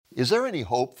Is there any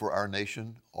hope for our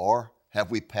nation, or have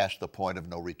we passed the point of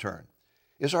no return?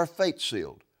 Is our fate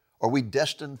sealed? Are we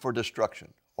destined for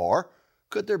destruction? Or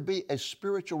could there be a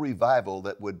spiritual revival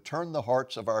that would turn the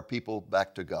hearts of our people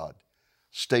back to God?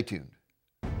 Stay tuned.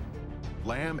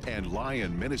 Lamb and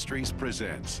Lion Ministries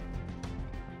presents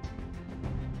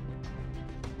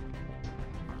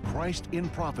Christ in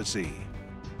Prophecy,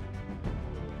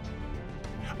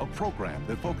 a program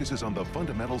that focuses on the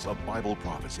fundamentals of Bible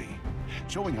prophecy,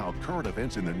 showing how current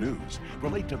events in the news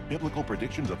relate to biblical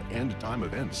predictions of end-time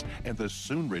events and the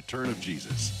soon return of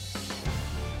Jesus.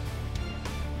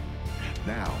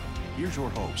 Now, here's your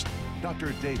host,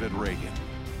 Dr. David Reagan.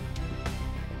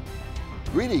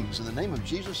 Greetings in the name of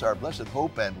Jesus, our blessed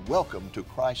hope, and welcome to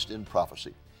Christ in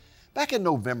Prophecy. Back in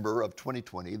November of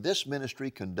 2020, this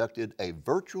ministry conducted a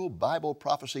virtual Bible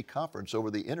prophecy conference over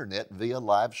the internet via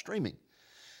live streaming.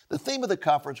 The theme of the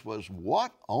conference was,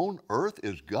 "What on earth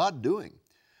is God doing?"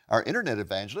 Our internet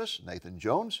evangelist, Nathan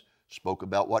Jones, spoke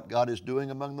about what God is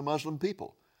doing among the Muslim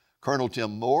people. Colonel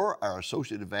Tim Moore, our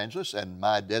associate evangelist and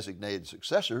my designated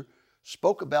successor,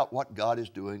 spoke about what God is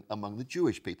doing among the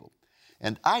Jewish people.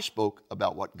 And I spoke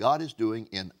about what God is doing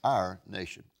in our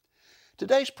nation.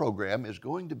 Today's program is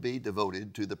going to be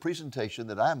devoted to the presentation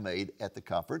that I made at the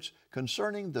conference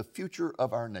concerning the future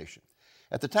of our nation.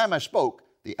 At the time I spoke,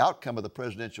 the outcome of the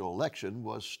presidential election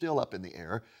was still up in the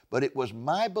air, but it was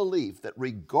my belief that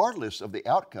regardless of the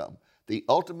outcome, the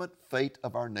ultimate fate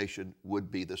of our nation would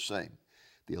be the same.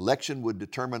 The election would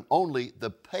determine only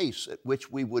the pace at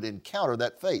which we would encounter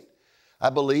that fate. I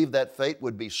believe that fate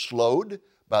would be slowed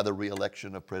by the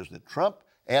re-election of President Trump,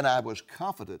 and I was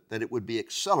confident that it would be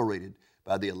accelerated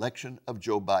by the election of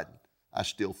Joe Biden. I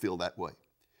still feel that way.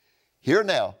 Here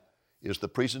now is the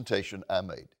presentation I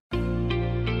made.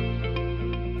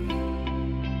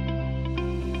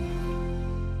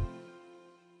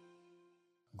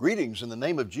 Greetings in the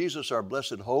name of Jesus, our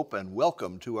blessed hope, and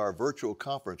welcome to our virtual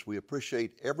conference. We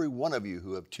appreciate every one of you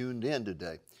who have tuned in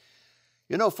today.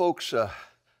 You know, folks,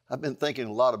 I've been thinking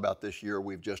a lot about this year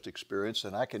we've just experienced,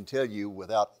 and I can tell you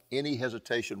without any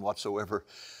hesitation whatsoever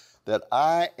that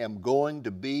I am going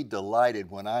to be delighted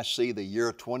when I see the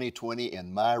year 2020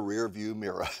 in my rearview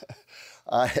mirror.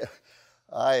 I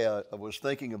was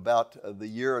thinking about the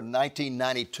year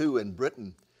 1992 in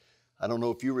Britain. I don't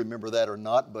know if you remember that or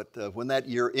not, but when that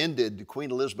year ended, Queen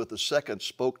Elizabeth II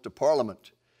spoke to Parliament,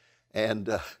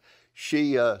 and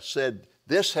she said,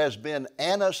 "This has been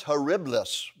annus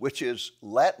horribilis," which is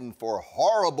Latin for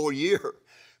horrible year,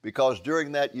 because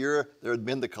during that year there had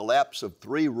been the collapse of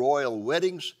 3 royal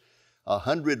weddings,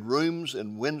 100 rooms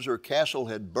in Windsor Castle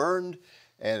had burned,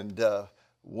 and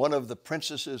one of the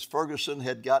princesses, Ferguson,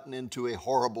 had gotten into a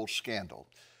horrible scandal.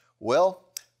 Well,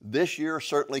 this year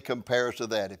certainly compares to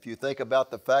that. If you think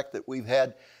about the fact that we've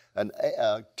had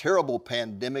a terrible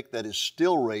pandemic that is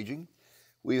still raging,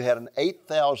 we've had an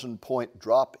 8,000-point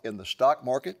drop in the stock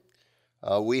market.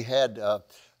 We had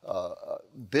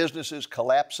businesses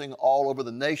collapsing all over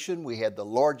the nation. We had the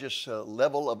largest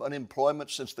level of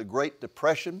unemployment since the Great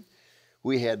Depression.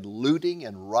 We had looting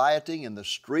and rioting in the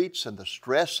streets and the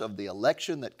stress of the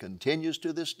election that continues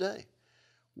to this day.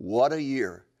 What a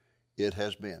year it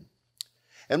has been.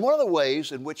 And one of the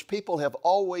ways in which people have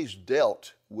always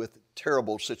dealt with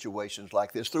terrible situations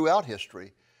like this throughout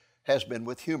history has been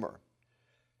with humor.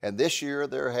 And this year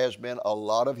there has been a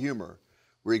lot of humor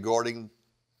regarding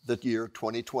the year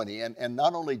 2020, and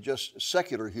not only just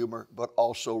secular humor, but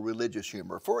also religious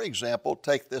humor. For example,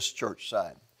 take this church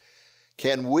sign.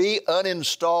 "Can we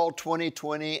uninstall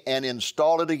 2020 and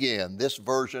install it again? This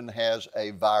version has a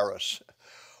virus."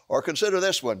 Or consider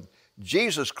this one.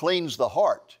 "Jesus cleans the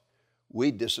heart. We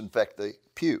disinfect the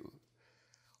pew."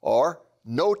 Or,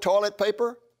 "No toilet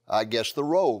paper? I guess the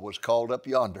roll was called up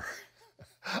yonder."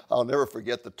 I'll never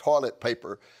forget the toilet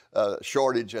paper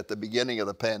shortage at the beginning of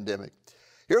the pandemic.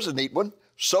 Here's a neat one.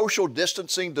 "Social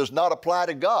distancing does not apply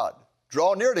to God.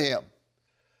 Draw near to Him."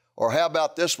 Or how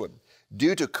about this one?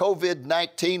 "Due to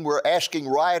COVID-19, we're asking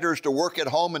rioters to work at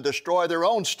home and destroy their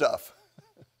own stuff."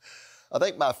 I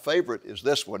think my favorite is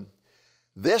this one.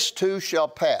 "This too shall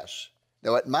pass."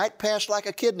 Now, it might pass like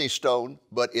a kidney stone,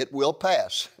 but it will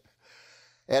pass.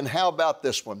 And how about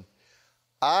this one?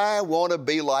 "I want to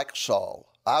be like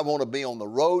Saul. I want to be on the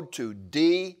road to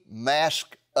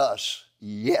de-mask us."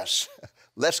 Yes,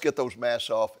 let's get those masks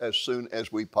off as soon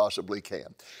as we possibly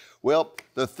can. Well,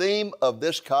 the theme of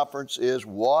this conference is,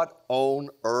 "What on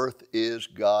earth is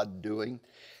God doing?"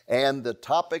 And the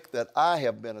topic that I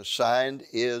have been assigned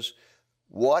is,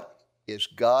 "What is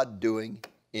God doing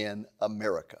in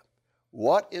America?"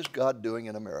 What is God doing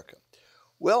in America?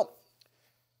 Well,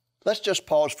 Let's just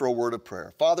pause for a word of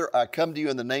prayer. Father, I come to you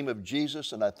in the name of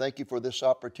Jesus, and I thank you for this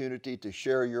opportunity to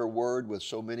share your word with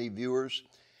so many viewers.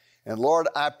 And Lord,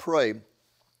 I pray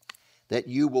that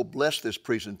you will bless this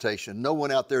presentation. No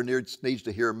one out there needs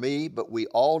to hear me, but we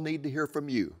all need to hear from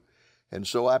you. And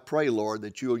so I pray, Lord,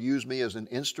 that you'll use me as an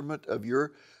instrument of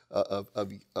your,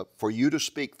 for you to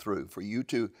speak through, for you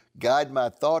to guide my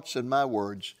thoughts and my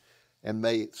words, and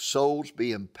may souls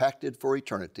be impacted for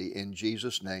eternity. In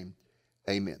Jesus' name,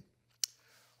 amen.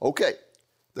 Okay,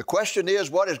 the question is,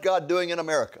 what is God doing in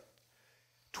America?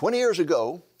 20 years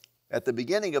ago, at the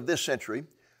beginning of this century,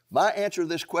 my answer to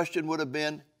this question would have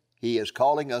been, He is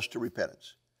calling us to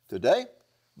repentance. Today,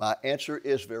 my answer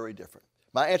is very different.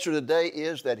 My answer today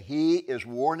is that He is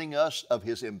warning us of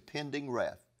His impending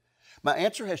wrath. My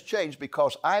answer has changed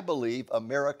because I believe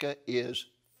America is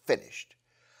finished.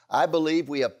 I believe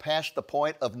we have passed the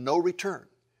point of no return.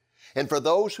 And for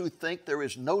those who think there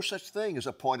is no such thing as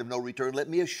a point of no return, let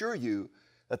me assure you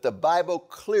that the Bible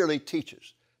clearly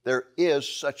teaches there is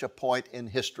such a point in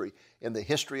history, in the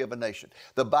history of a nation.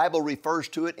 The Bible refers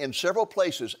to it in several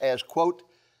places as, quote,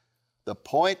 the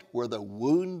point where the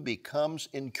wound becomes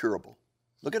incurable.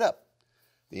 Look it up.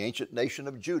 The ancient nation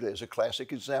of Judah is a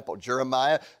classic example.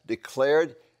 Jeremiah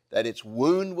declared that its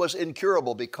wound was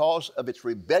incurable because of its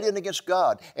rebellion against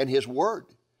God and His word.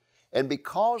 And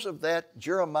because of that,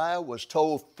 Jeremiah was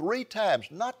told 3 times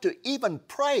not to even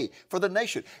pray for the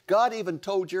nation. God even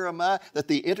told Jeremiah that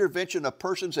the intervention of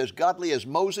persons as godly as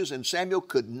Moses and Samuel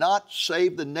could not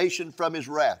save the nation from His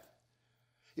wrath.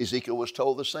 Ezekiel was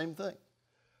told the same thing.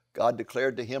 God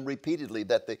declared to him repeatedly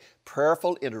that the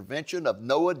prayerful intervention of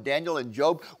Noah, Daniel, and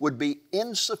Job would be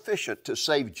insufficient to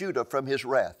save Judah from His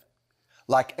wrath.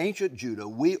 Like ancient Judah,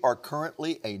 we are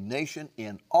currently a nation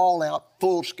in all-out,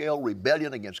 full-scale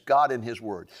rebellion against God and His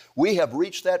Word. We have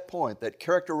reached that point that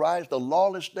characterized the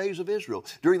lawless days of Israel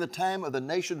during the time of the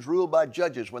nations ruled by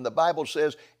judges, when the Bible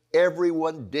says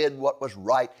everyone did what was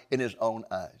right in his own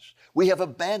eyes. We have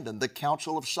abandoned the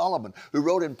counsel of Solomon, who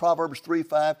wrote in Proverbs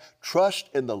 3:5, "Trust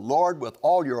in the Lord with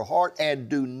all your heart and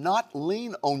do not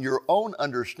lean on your own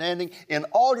understanding. In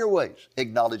all your ways,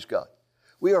 acknowledge God."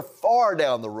 We are far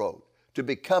down the road to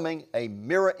becoming a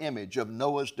mirror image of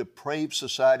Noah's depraved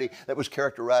society that was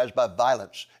characterized by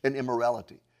violence and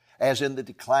immorality. As in the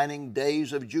declining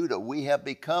days of Judah, we have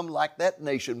become like that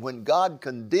nation when God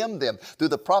condemned them through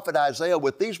the prophet Isaiah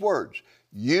with these words,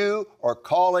 "You are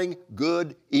calling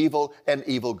good evil and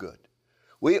evil good."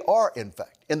 We are, in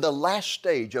fact, in the last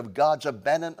stage of God's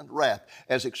abandonment wrath,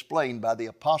 as explained by the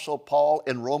Apostle Paul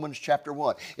in Romans chapter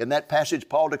 1. In that passage,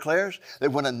 Paul declares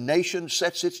that when a nation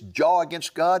sets its jaw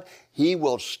against God, He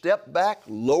will step back,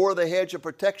 lower the hedge of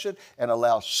protection, and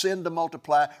allow sin to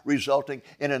multiply, resulting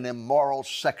in an immoral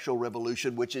sexual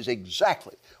revolution, which is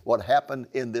exactly what happened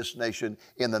in this nation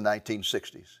in the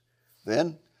 1960s.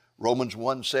 Then, Romans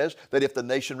 1 says that if the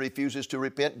nation refuses to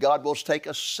repent, God will take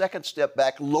a second step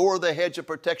back, lower the hedge of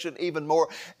protection even more,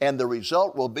 and the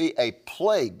result will be a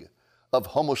plague of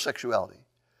homosexuality.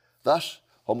 Thus,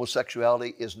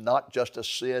 homosexuality is not just a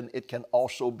sin, it can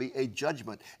also be a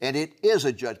judgment, and it is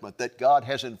a judgment that God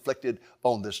has inflicted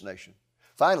on this nation.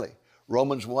 Finally,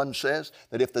 Romans 1 says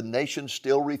that if the nation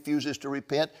still refuses to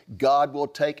repent, God will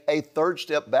take a third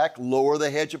step back, lower the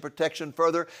hedge of protection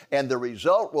further, and the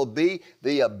result will be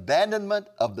the abandonment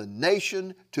of the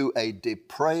nation to a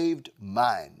depraved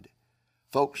mind.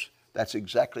 Folks, that's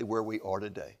exactly where we are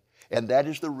today. And that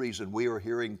is the reason we are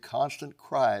hearing constant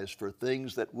cries for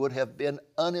things that would have been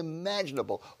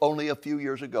unimaginable only a few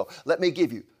years ago. Let me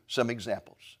give you some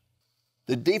examples.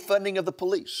 The defunding of the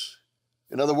police.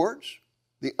 In other words,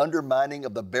 the undermining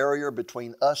of the barrier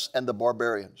between us and the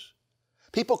barbarians.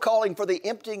 People calling for the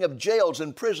emptying of jails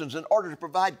and prisons in order to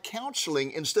provide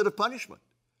counseling instead of punishment.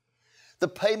 The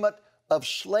payment of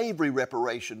slavery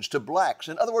reparations to blacks.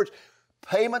 In other words,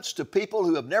 payments to people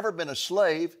who have never been a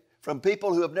slave from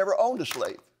people who have never owned a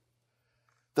slave.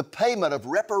 The payment of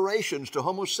reparations to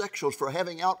homosexuals for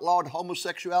having outlawed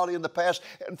homosexuality in the past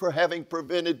and for having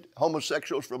prevented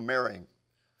homosexuals from marrying.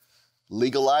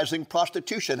 Legalizing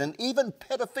prostitution and even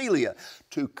pedophilia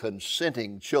to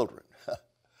consenting children.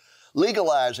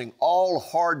 Legalizing all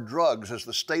hard drugs, as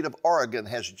the state of Oregon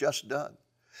has just done.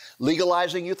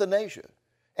 Legalizing euthanasia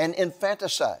and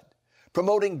infanticide.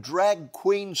 Promoting drag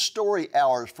queen story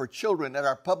hours for children at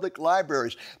our public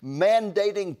libraries.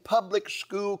 Mandating public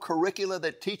school curricula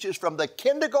that teaches from the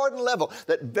kindergarten level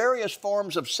that various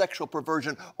forms of sexual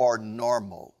perversion are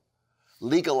normal.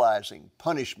 Legalizing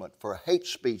punishment for hate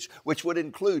speech, which would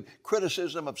include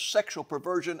criticism of sexual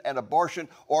perversion and abortion,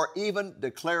 or even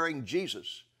declaring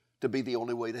Jesus to be the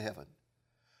only way to heaven.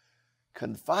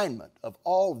 confinement of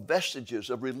all vestiges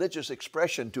of religious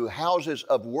expression to houses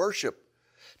of worship,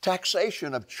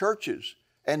 taxation of churches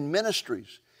and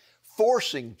ministries,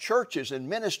 forcing churches and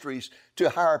ministries to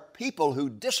hire people who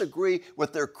disagree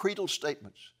with their creedal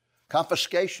statements,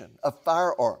 confiscation of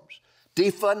firearms,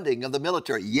 defunding of the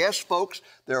military. Yes, folks,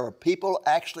 there are people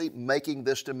actually making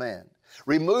this demand.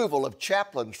 Removal of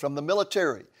chaplains from the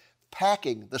military,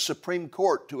 packing the Supreme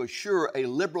Court to assure a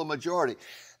liberal majority,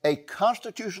 a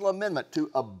constitutional amendment to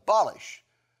abolish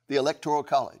the Electoral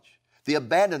College, the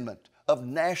abandonment of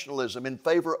nationalism in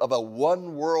favor of a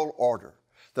one world order,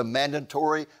 the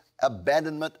mandatory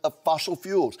abandonment of fossil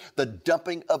fuels, the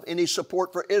dumping of any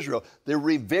support for Israel, the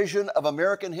revision of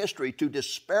American history to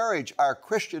disparage our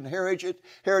Christian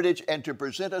heritage and to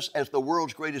present us as the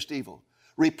world's greatest evil,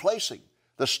 replacing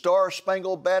the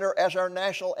Star-Spangled Banner as our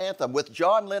national anthem with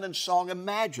John Lennon's song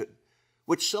Imagine,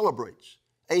 which celebrates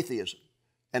atheism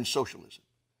and socialism.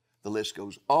 The list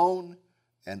goes on,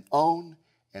 and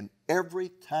every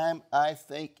time I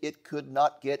think it could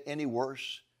not get any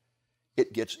worse,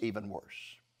 it gets even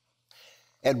worse.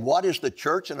 And what is the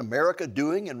church in America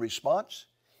doing in response?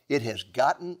 It has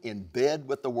gotten in bed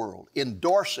with the world,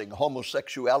 endorsing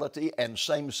homosexuality and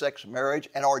same-sex marriage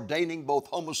and ordaining both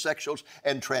homosexuals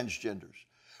and transgenders.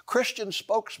 Christian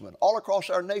spokesmen all across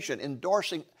our nation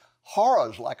endorsing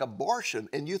horrors like abortion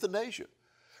and euthanasia.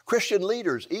 Christian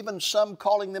leaders, even some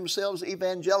calling themselves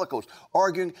evangelicals,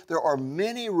 arguing there are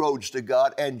many roads to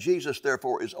God and Jesus,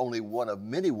 therefore, is only one of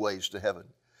many ways to heaven.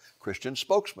 Christian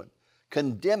spokesmen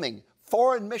condemning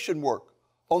foreign mission work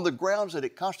on the grounds that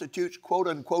it constitutes, quote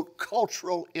unquote,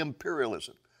 cultural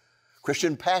imperialism.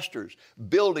 Christian pastors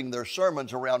building their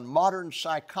sermons around modern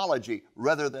psychology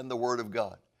rather than the Word of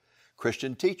God.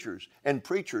 Christian teachers and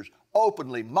preachers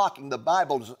openly mocking the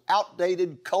Bible as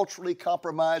outdated, culturally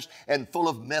compromised, and full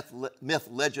of myth,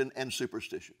 legend, and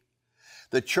superstition.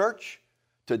 The church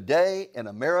today in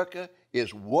America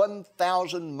is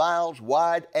 1,000 miles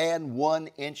wide and 1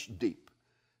 inch deep.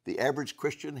 The average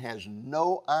Christian has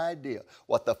no idea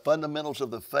what the fundamentals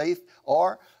of the faith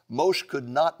are. Most could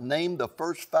not name the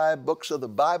first 5 books of the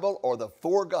Bible or the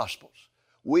 4 Gospels.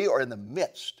 We are in the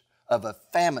midst of a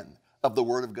famine of the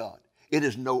Word of God. It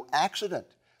is no accident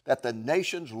that the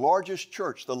nation's largest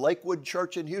church, the Lakewood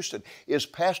Church in Houston, is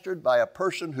pastored by a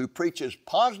person who preaches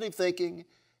positive thinking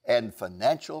and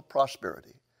financial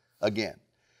prosperity. Again,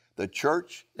 the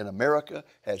church in America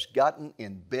has gotten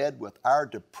in bed with our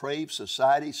depraved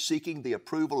society, seeking the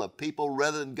approval of people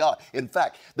rather than God. In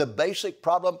fact, the basic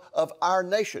problem of our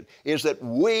nation is that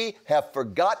we have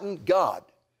forgotten God.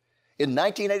 In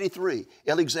 1983,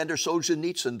 Alexander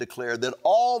Solzhenitsyn declared that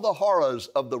all the horrors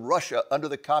of the Russia under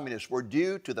the communists were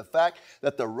due to the fact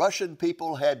that the Russian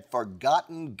people had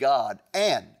forgotten God.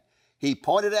 And he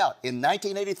pointed out in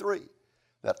 1983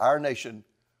 that our nation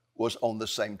was on the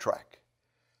same track.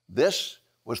 This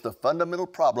was the fundamental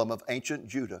problem of ancient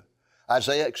Judah.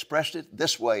 Isaiah expressed it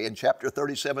this way in chapter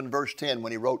 37, verse 10,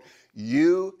 when he wrote,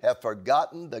 "You have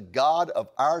forgotten the God of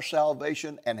our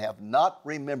salvation and have not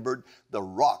remembered the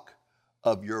rock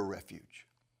of your refuge."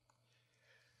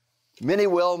 Many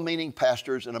well-meaning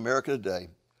pastors in America today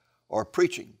are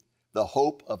preaching the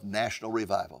hope of national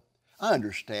revival. I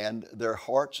understand their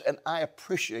hearts and I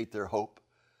appreciate their hope.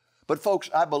 But folks,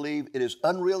 I believe it is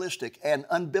unrealistic and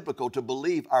unbiblical to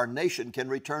believe our nation can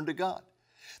return to God.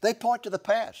 They point to the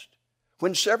past,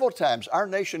 when several times our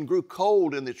nation grew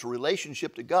cold in its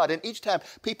relationship to God, and each time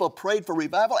people prayed for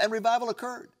revival, and revival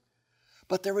occurred.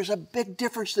 But there is a big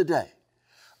difference today.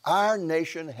 Our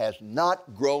nation has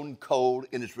not grown cold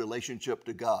in its relationship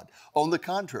to God. On the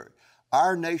contrary,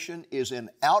 our nation is in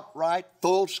outright,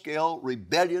 full-scale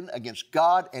rebellion against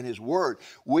God and His Word.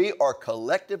 We are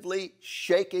collectively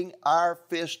shaking our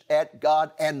fist at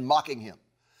God and mocking Him.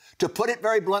 To put it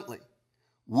very bluntly,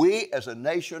 we as a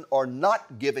nation are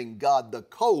not giving God the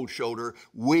cold shoulder,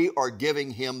 we are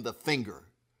giving Him the finger.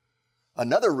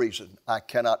 Another reason I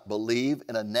cannot believe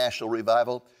in a national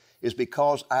revival is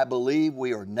because I believe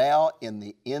we are now in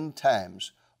the end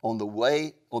times, on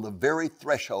the very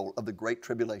threshold of the Great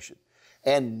Tribulation.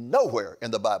 And nowhere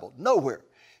in the Bible, nowhere,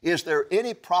 is there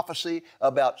any prophecy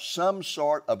about some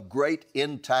sort of great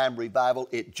end-time revival.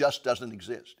 It just doesn't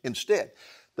exist. Instead,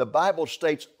 the Bible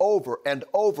states over and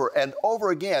over and over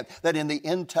again that in the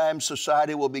end time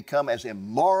society will become as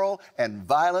immoral and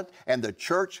violent, and the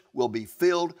church will be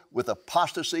filled with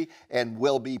apostasy and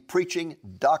will be preaching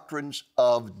doctrines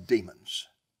of demons.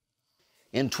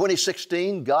 In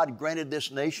 2016, God granted this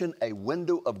nation a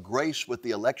window of grace with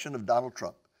the election of Donald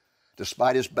Trump.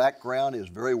 Despite his background, his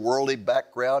very worldly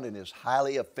background, and his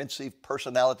highly offensive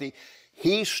personality,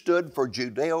 he stood for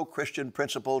Judeo-Christian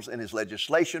principles in his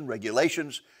legislation,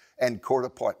 regulations, and court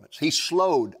appointments. He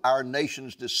slowed our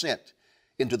nation's descent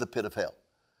into the pit of hell.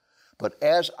 But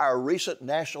as our recent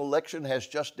national election has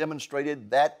just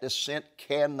demonstrated, that descent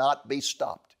cannot be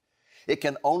stopped. It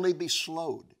can only be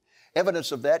slowed.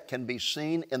 Evidence of that can be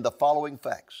seen in the following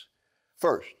facts.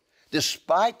 First,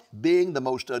 despite being the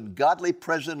most ungodly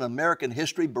president in American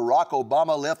history, Barack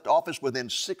Obama left office with a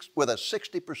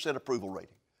 60% approval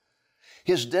rating.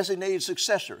 His designated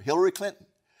successor, Hillary Clinton,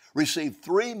 received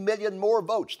 3 million more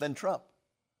votes than Trump.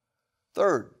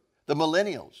 Third, the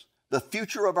millennials, the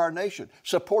future of our nation,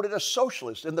 supported a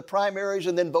socialist in the primaries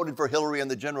and then voted for Hillary in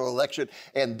the general election.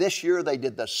 And this year they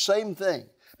did the same thing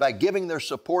by giving their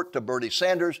support to Bernie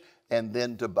Sanders and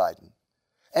then to Biden.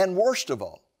 And worst of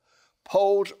all,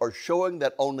 polls are showing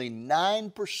that only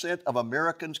 9% of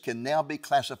Americans can now be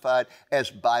classified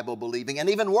as Bible-believing. And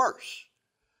even worse,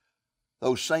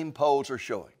 those same polls are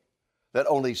showing that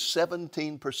only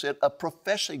 17% of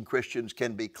professing Christians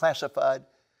can be classified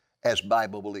as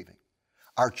Bible-believing.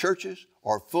 Our churches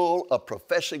are full of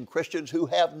professing Christians who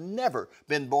have never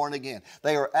been born again.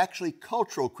 They are actually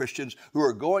cultural Christians who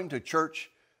are going to church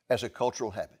as a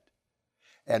cultural habit.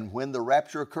 And when the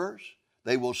rapture occurs,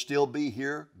 they will still be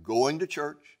here going to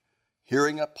church,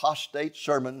 hearing apostate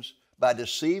sermons by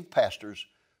deceived pastors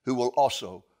who will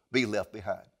also be left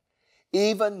behind.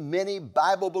 Even many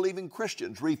Bible-believing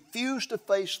Christians refuse to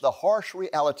face the harsh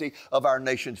reality of our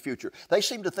nation's future. They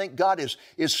seem to think God is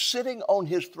sitting on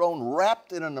His throne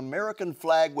wrapped in an American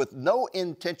flag with no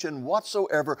intention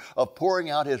whatsoever of pouring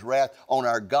out His wrath on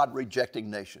our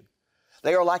God-rejecting nation.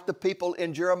 They are like the people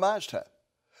in Jeremiah's time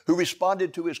who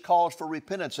responded to his calls for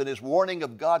repentance and his warning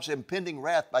of God's impending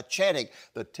wrath by chanting,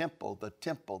 "The temple, the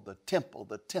temple, the temple,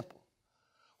 the temple."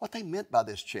 What they meant by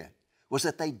this chant was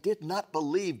that they did not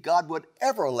believe God would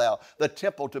ever allow the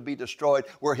temple to be destroyed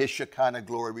where His Shekinah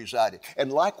glory resided.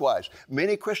 And likewise,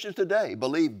 many Christians today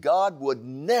believe God would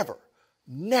never,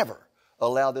 never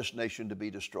allow this nation to be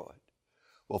destroyed.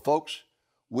 Well, folks,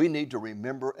 we need to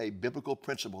remember a biblical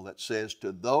principle that says,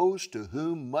 to those to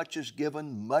whom much is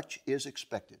given, much is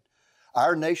expected.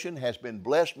 Our nation has been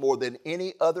blessed more than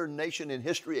any other nation in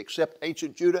history except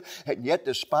ancient Judah, and yet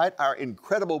despite our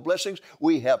incredible blessings,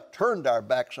 we have turned our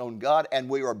backs on God and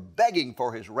we are begging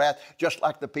for His wrath, just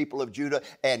like the people of Judah,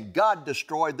 and God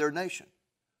destroyed their nation.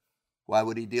 Why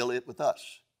would He deal it with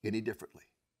us any differently?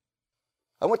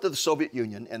 I went to the Soviet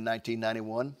Union in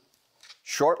 1991,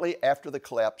 shortly after the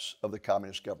collapse of the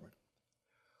communist government.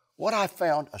 What I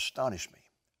found astonished me.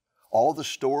 All the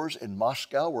stores in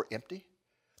Moscow were empty.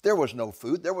 There was no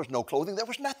food, there was no clothing, there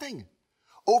was nothing.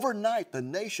 Overnight, the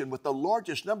nation with the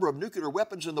largest number of nuclear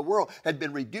weapons in the world had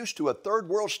been reduced to a third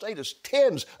world status.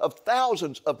 Tens of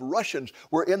thousands of Russians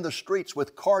were in the streets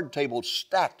with card tables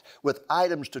stacked with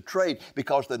items to trade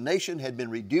because the nation had been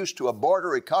reduced to a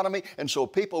barter economy, and so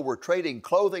people were trading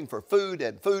clothing for food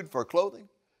and food for clothing.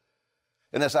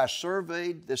 And as I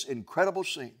surveyed this incredible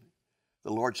scene,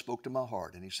 the Lord spoke to my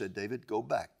heart and He said, "David, go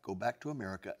back to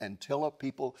America and tell our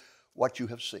people what you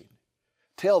have seen.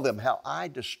 Tell them how I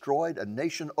destroyed a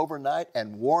nation overnight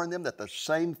and warn them that the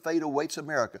same fate awaits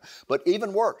America. But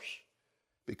even worse,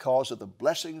 because of the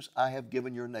blessings I have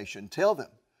given your nation, tell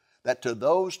them that to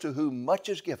those to whom much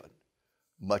is given,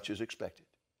 much is expected."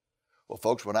 Well,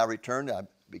 folks, when I returned, I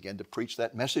began to preach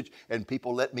that message, and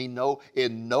people let me know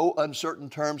in no uncertain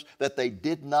terms that they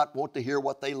did not want to hear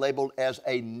what they labeled as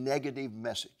a negative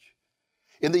message.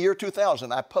 In the year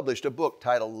 2000, I published a book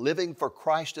titled Living for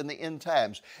Christ in the End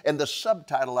Times, and the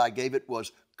subtitle I gave it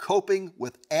was Coping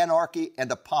with Anarchy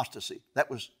and Apostasy. That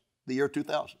was the year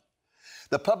 2000.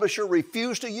 The publisher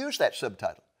refused to use that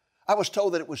subtitle. I was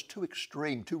told that it was too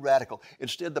extreme, too radical.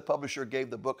 Instead, the publisher gave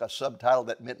the book a subtitle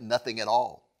that meant nothing at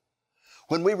all.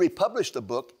 When we republished the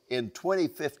book in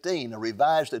 2015, a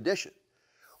revised edition,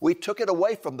 we took it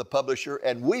away from the publisher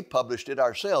and we published it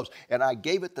ourselves. And I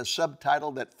gave it the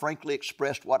subtitle that frankly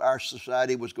expressed what our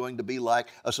society was going to be like,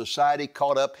 a society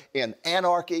caught up in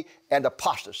anarchy and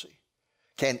apostasy.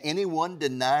 Can anyone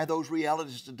deny those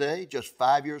realities today, just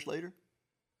 5 years later?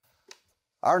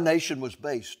 Our nation was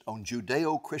based on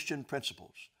Judeo-Christian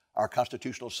principles. Our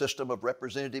constitutional system of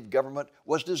representative government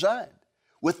was designed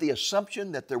with the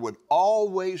assumption that there would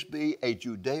always be a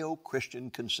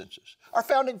Judeo-Christian consensus. Our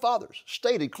founding fathers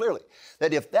stated clearly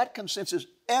that if that consensus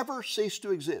ever ceased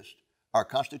to exist, our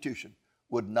Constitution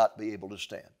would not be able to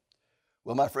stand.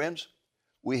 Well, my friends,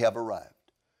 we have arrived.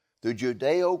 The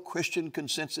Judeo-Christian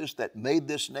consensus that made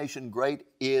this nation great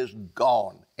is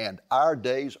gone, and our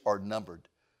days are numbered.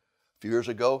 A few years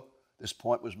ago, This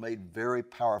point was made very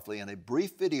powerfully in a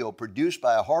brief video produced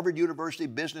by a Harvard University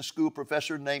Business School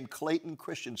professor named Clayton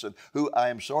Christensen, who, I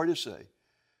am sorry to say,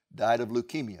 died of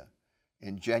leukemia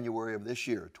in January of this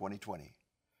year, 2020.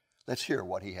 Let's hear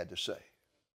what he had to say.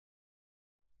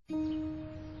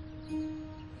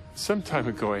 Some time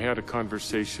ago, I had a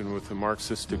conversation with a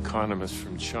Marxist economist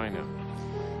from China.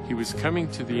 He was coming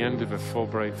to the end of a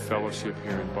Fulbright fellowship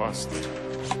here in Boston.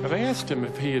 But I asked him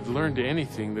if he had learned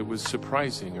anything that was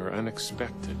surprising or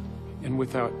unexpected. And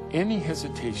without any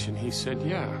hesitation, he said,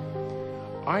 yeah.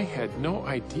 I had no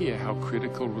idea how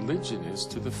critical religion is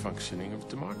to the functioning of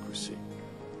democracy.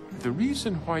 The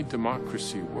reason why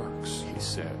democracy works, he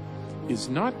said, is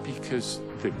not because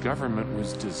the government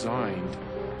was designed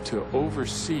to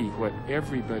oversee what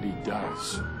everybody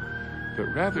does,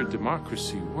 but rather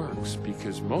democracy works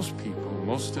because most people,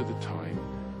 most of the time,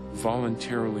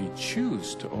 voluntarily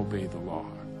choose to obey the law.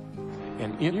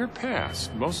 And in your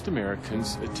past, most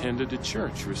Americans attended a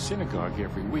church or a synagogue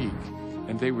every week,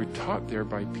 and they were taught there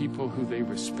by people who they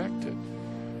respected.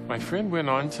 My friend went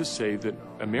on to say that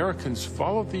Americans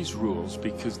followed these rules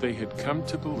because they had come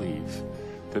to believe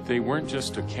that they weren't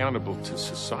just accountable to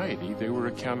society, they were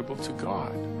accountable to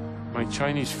God. My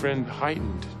Chinese friend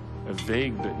heightened a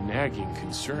vague but nagging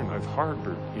concern I've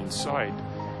harbored inside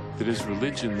that as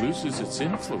religion loses its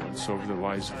influence over the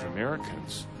lives of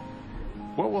Americans,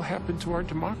 what will happen to our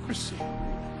democracy?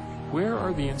 Where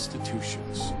are the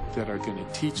institutions that are going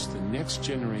to teach the next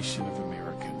generation of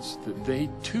Americans that they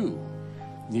too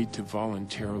need to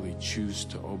voluntarily choose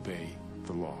to obey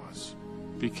the laws?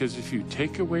 Because if you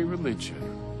take away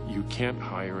religion, you can't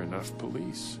hire enough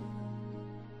police.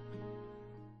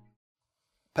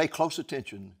 Pay close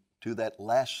attention to that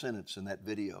last sentence in that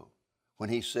video when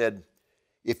he said,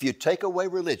 if you take away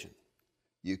religion,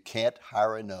 you can't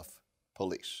hire enough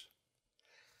police.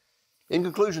 In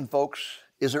conclusion, folks,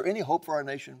 is there any hope for our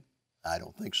nation? I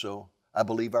don't think so. I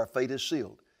believe our fate is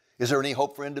sealed. Is there any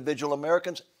hope for individual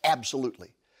Americans? Absolutely.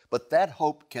 But that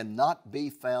hope cannot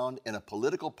be found in a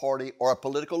political party or a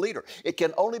political leader. It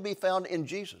can only be found in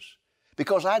Jesus.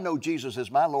 Because I know Jesus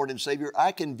is my Lord and Savior,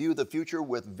 I can view the future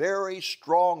with very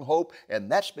strong hope,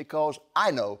 and that's because I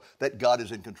know that God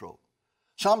is in control.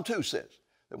 Psalm 2 says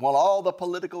that while all the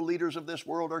political leaders of this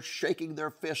world are shaking their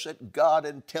fists at God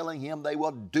and telling Him they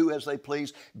will do as they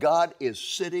please, God is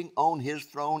sitting on His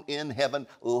throne in heaven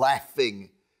laughing.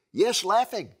 Yes,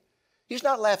 laughing. He's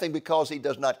not laughing because He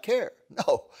does not care.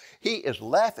 No, He is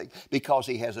laughing because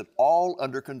He has it all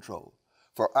under control.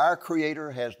 For our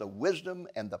Creator has the wisdom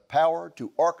and the power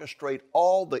to orchestrate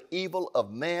all the evil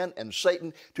of man and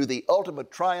Satan to the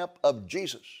ultimate triumph of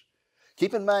Jesus.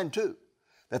 Keep in mind, too,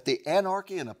 that the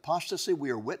anarchy and apostasy we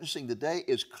are witnessing today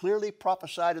is clearly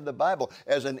prophesied in the Bible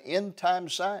as an end-time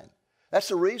sign. That's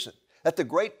the reason that the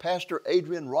great pastor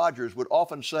Adrian Rogers would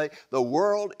often say, the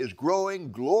world is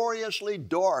growing gloriously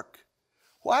dark.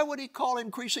 Why would he call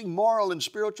increasing moral and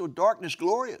spiritual darkness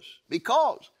glorious?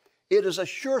 Because it is a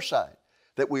sure sign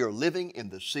that we are living in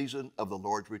the season of the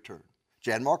Lord's return.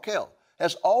 Jan Markell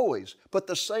has always put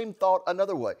the same thought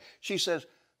another way. She says,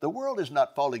 the world is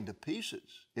not falling to pieces.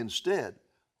 Instead,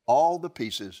 all the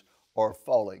pieces are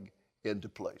falling into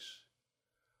place.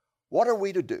 What are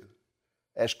we to do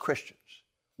as Christians?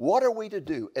 What are we to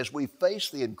do as we face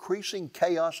the increasing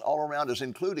chaos all around us,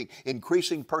 including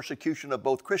increasing persecution of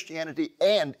both Christianity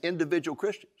and individual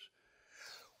Christians?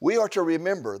 We are to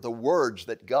remember the words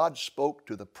that God spoke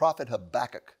to the prophet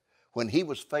Habakkuk when he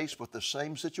was faced with the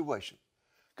same situation.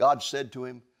 God said to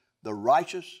him, the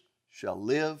righteous shall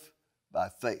live by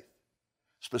faith.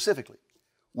 Specifically,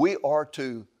 we are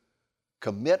to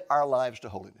commit our lives to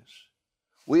holiness.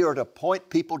 We are to point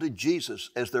people to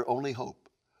Jesus as their only hope.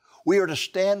 We are to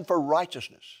stand for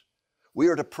righteousness. We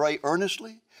are to pray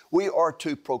earnestly. We are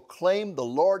to proclaim the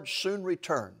Lord's soon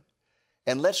return.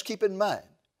 And let's keep in mind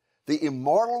the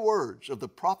immortal words of the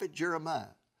prophet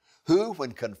Jeremiah, who,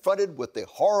 when confronted with the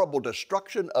horrible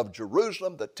destruction of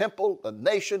Jerusalem, the temple, the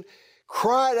nation,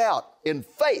 cried out in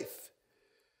faith,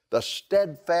 the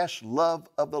steadfast love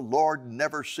of the Lord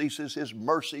never ceases. His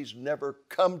mercies never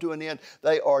come to an end.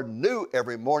 They are new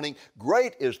every morning.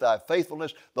 Great is thy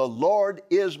faithfulness. The Lord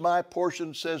is my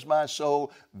portion, says my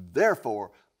soul.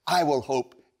 Therefore, I will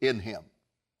hope in Him.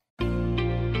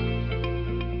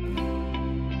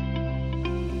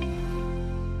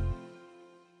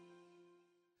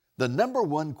 The number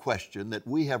one question that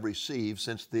we have received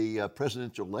since the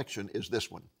presidential election is this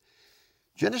one.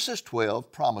 Genesis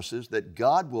 12 promises that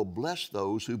God will bless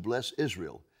those who bless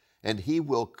Israel, and He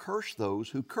will curse those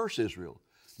who curse Israel.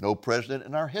 No president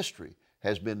in our history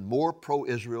has been more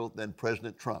pro-Israel than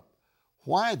President Trump.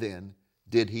 Why then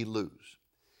did he lose?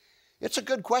 It's a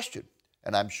good question,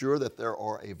 and I'm sure that there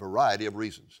are a variety of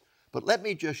reasons. But let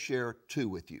me just share two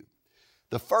with you.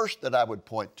 The first that I would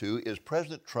point to is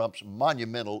President Trump's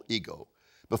monumental ego.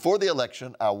 Before the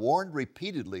election, I warned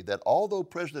repeatedly that although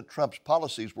President Trump's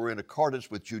policies were in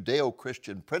accordance with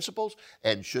Judeo-Christian principles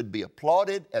and should be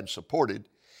applauded and supported,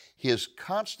 his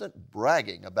constant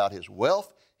bragging about his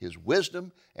wealth, his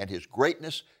wisdom, and his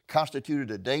greatness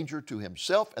constituted a danger to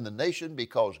himself and the nation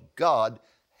because God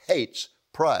hates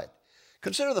pride.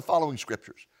 Consider the following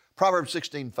scriptures. Proverbs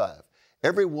 16:5.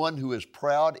 Everyone who is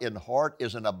proud in heart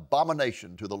is an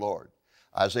abomination to the Lord.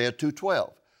 Isaiah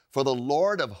 2:12. For the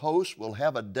Lord of hosts will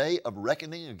have a day of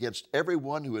reckoning against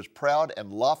everyone who is proud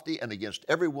and lofty and against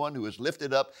everyone who is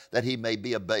lifted up that he may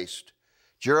be abased.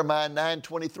 Jeremiah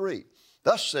 9:23.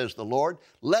 Thus says the Lord,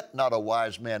 let not a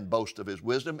wise man boast of his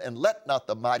wisdom, and let not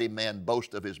the mighty man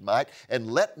boast of his might, and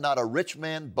let not a rich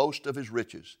man boast of his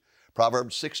riches.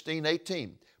 Proverbs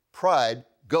 16:18. Pride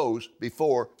goes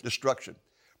before destruction.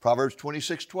 Proverbs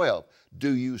 26:12.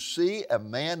 Do you see a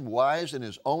man wise in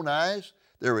his own eyes?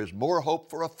 There is more hope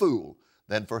for a fool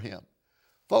than for him.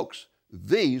 Folks,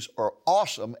 these are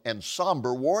awesome and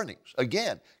somber warnings.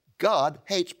 Again, God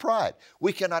hates pride.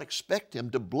 We cannot expect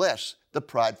him to bless the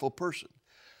prideful person.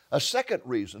 A second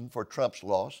reason for Trump's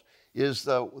loss is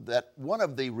that one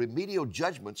of the remedial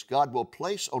judgments God will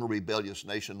place on a rebellious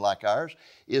nation like ours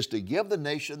is to give the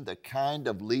nation the kind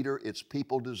of leader its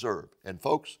people deserve. And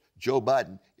folks, Joe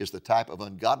Biden is the type of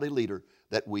ungodly leader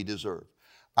that we deserve.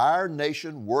 Our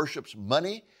nation worships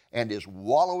money and is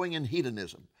wallowing in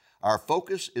hedonism. Our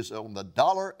focus is on the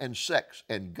dollar and sex,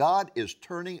 and God is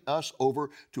turning us over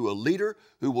to a leader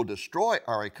who will destroy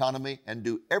our economy and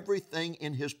do everything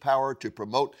in his power to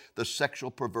promote the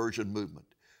sexual perversion movement.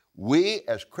 We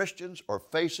as Christians are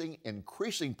facing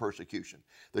increasing persecution.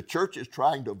 The church is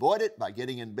trying to avoid it by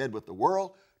getting in bed with the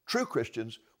world. True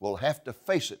Christians will have to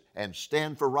face it and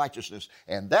stand for righteousness,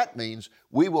 and that means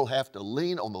we will have to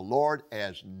lean on the Lord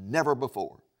as never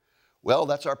before. Well,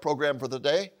 that's our program for the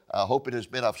day. I hope it has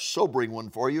been a sobering one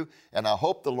for you, and I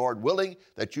hope, the Lord willing,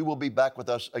 that you will be back with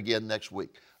us again next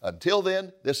week. Until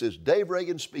then, this is Dave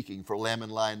Reagan speaking for Lamb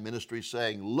and Lion Ministries,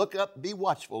 saying, look up, be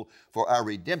watchful, for our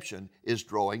redemption is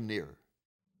drawing near.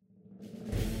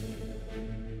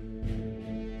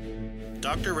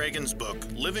 Dr. Reagan's book,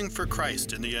 Living for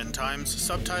Christ in the End Times,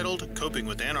 subtitled Coping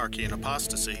with Anarchy and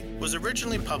Apostasy, was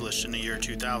originally published in the year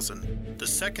 2000. The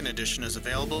second edition is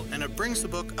available, and it brings the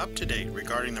book up to date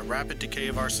regarding the rapid decay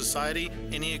of our society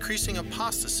and the increasing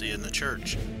apostasy in the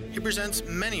church. He presents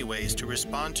many ways to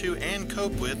respond to and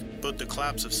cope with both the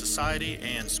collapse of society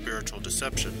and spiritual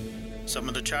deception. Some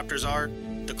of the chapters are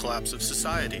the collapse of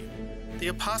society, the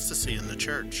apostasy in the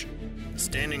church,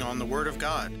 standing on the Word of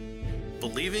God,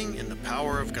 believing in the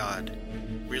power of God,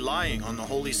 relying on the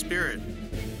Holy Spirit,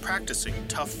 practicing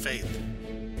tough faith,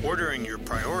 ordering your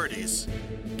priorities,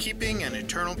 keeping an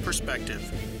eternal perspective,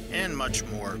 and much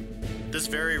more. This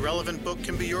very relevant book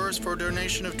can be yours for a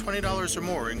donation of $20 or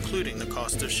more, including the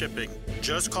cost of shipping.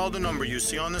 Just call the number you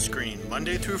see on the screen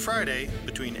Monday through Friday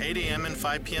between 8 a.m. and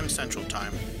 5 p.m. Central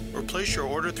Time, or place your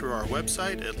order through our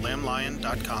website at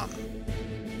lamblion.com.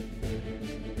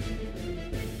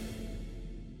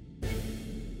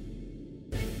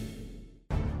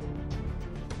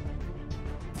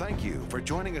 Thank you for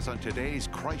joining us on today's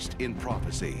Christ in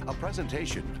Prophecy, a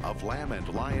presentation of Lamb and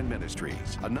Lion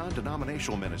Ministries, a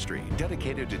non-denominational ministry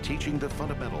dedicated to teaching the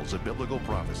fundamentals of biblical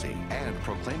prophecy and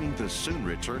proclaiming the soon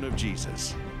return of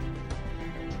Jesus.